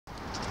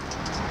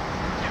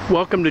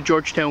Welcome to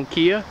Georgetown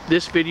Kia.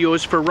 This video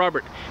is for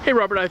Robert. Hey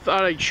Robert, I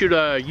thought I'd shoot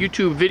a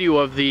YouTube video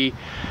of the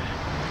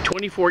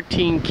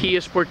 2014 Kia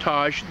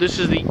Sportage. This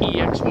is the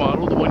EX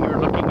model, the one you're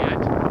looking at.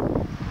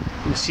 You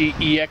can see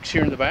EX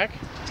here in the back.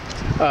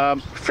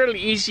 Fairly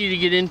easy to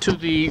get into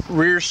the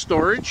rear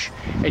storage,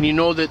 and you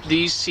know that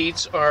these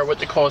seats are what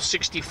they call a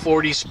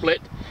 60-40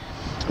 split.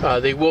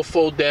 They will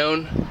fold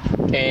down,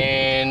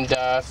 and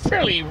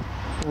fairly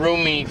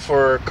roomy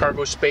for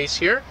cargo space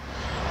here.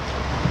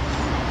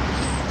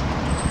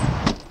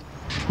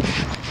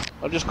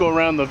 I'll just go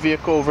around the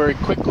vehicle very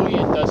quickly.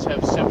 It does have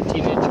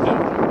 17-inch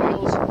alloy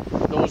wheels.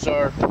 Those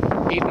are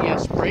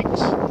ABS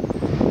brakes.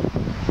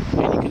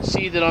 And you can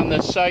see that on the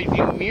side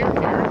view mirror here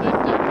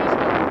that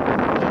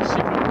does have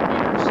signal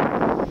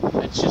indicators.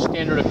 That's just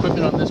standard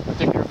equipment on this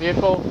particular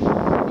vehicle. You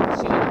can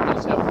see that it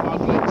does have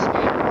fog lights and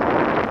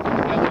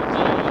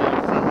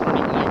LED front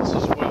running lights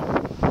as well.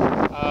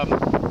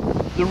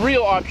 The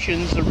real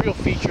options, the real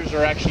features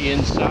are actually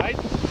inside.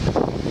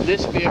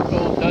 This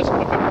vehicle does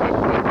come equipped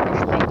with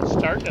push button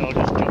start, and I'll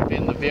just jump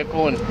in the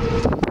vehicle and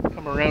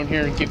come around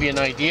here and give you an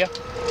idea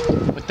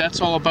what that's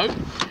all about.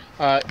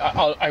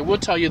 I will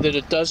tell you that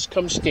it does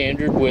come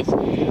standard with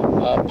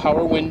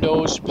power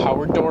windows,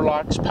 power door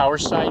locks, power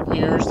side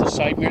mirrors. The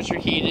side mirrors are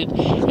heated,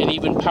 and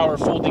even power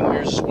folding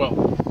mirrors as well.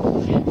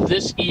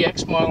 This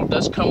EX model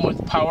does come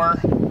with power,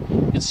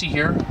 you can see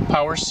here,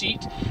 power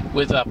seat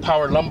with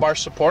power lumbar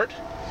support.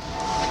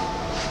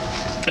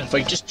 And if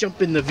I just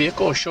jump in the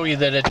vehicle, I'll show you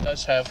that it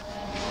does have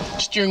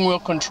steering wheel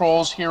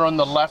controls. Here on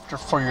the left are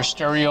for your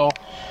stereo,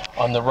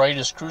 on the right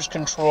is cruise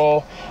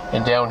control,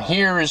 and down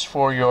here is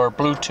for your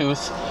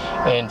Bluetooth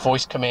and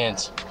voice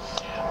commands.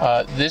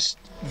 This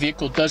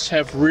vehicle does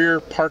have rear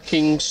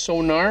parking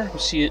sonar. You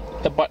see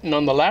the button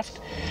on the left.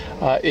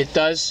 It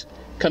does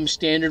come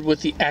standard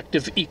with the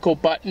active eco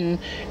button,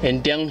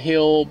 and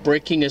downhill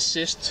braking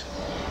assist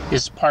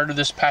is part of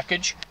this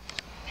package.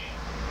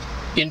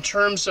 In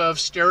terms of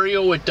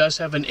stereo, it does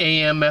have an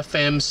AM,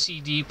 FM,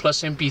 CD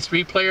plus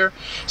MP3 player.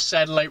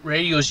 Satellite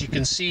radio, as you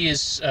can see,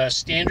 is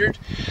standard.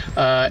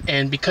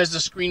 And because the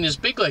screen is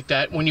big like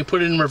that, when you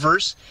put it in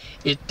reverse,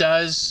 it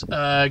does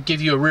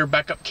give you a rear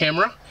backup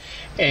camera.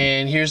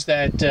 And here's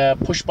that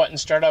push button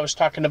start I was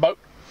talking about.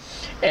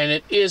 And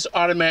it is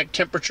automatic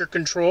temperature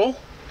control.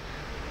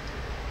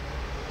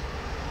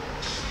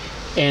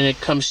 And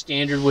it comes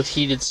standard with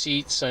heated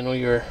seats. I know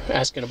you're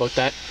asking about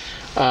that.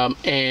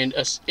 And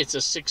it's a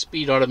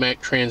 6-speed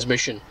automatic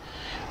transmission.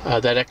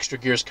 That extra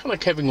gear is kind of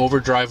like having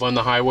overdrive on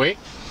the highway.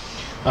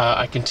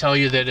 I can tell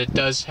you that it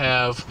does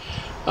have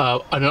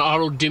an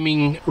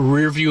auto-dimming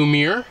rear view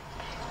mirror.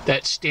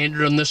 That's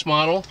standard on this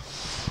model.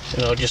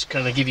 And I'll just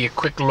kind of give you a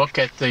quick look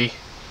at the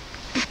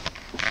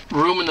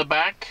room in the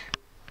back.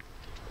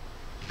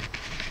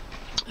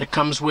 It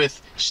comes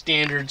with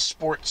standard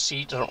sport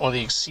seat. I don't know if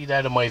you can see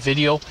that in my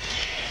video.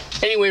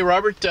 Anyway,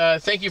 Robert,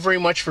 thank you very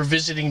much for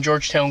visiting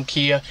Georgetown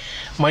Kia.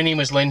 My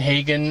name is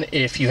lhagen.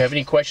 If you have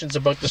any questions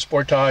about the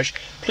Sportage,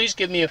 please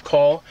give me a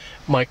call.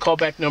 My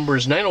callback number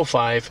is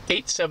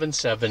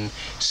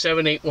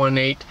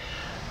 905-877-7818.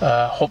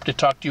 Hope to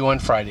talk to you on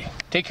Friday.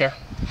 Take care.